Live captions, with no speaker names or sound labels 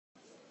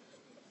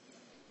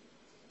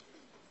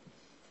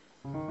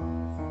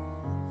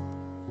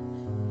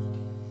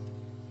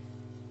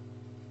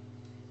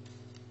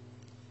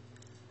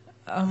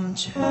I'm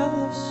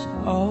jealous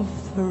of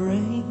the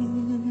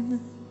rain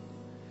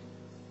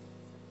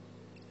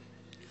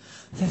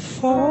that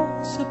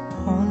falls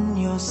upon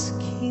your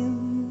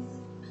skin.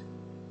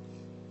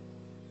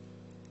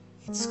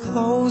 It's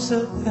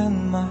closer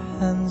than my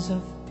hands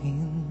have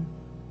been.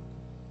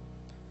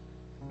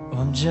 Oh,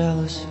 I'm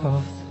jealous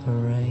of the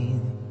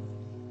rain.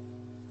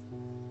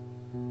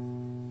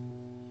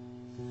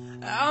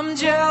 I'm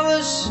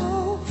jealous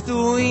of the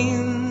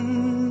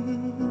wind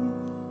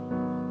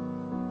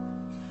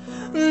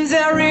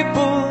that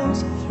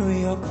ripples through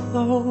your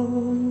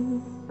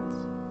clothes.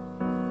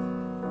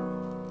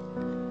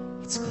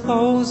 It's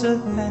closer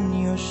than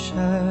your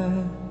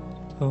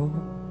shadow.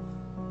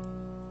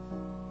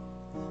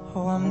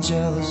 Oh, I'm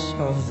jealous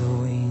of the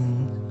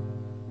wind.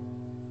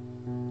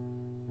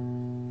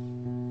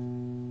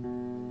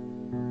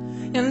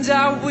 And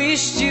I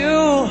wished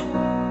you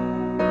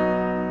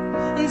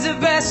the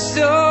best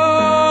of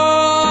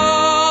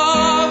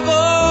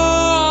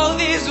all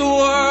this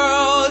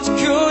world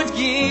could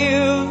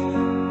give.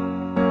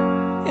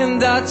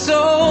 And I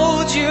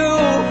told you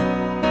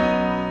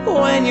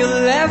when you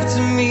left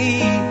me,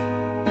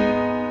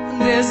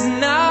 there's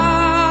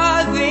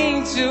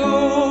nothing to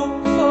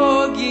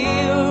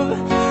forgive.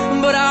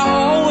 But I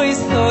always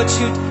thought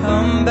you'd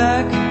come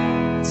back,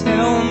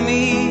 tell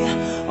me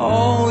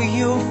all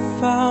you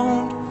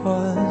found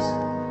was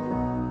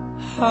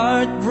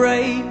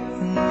heartbreak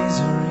and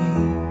misery.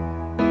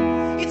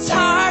 It's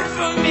hard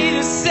for me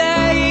to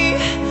say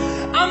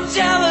I'm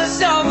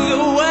jealous of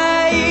the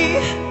way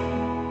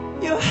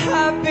you're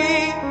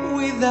happy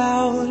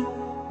without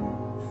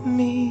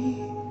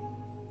me.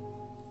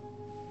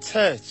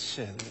 Touch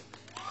it.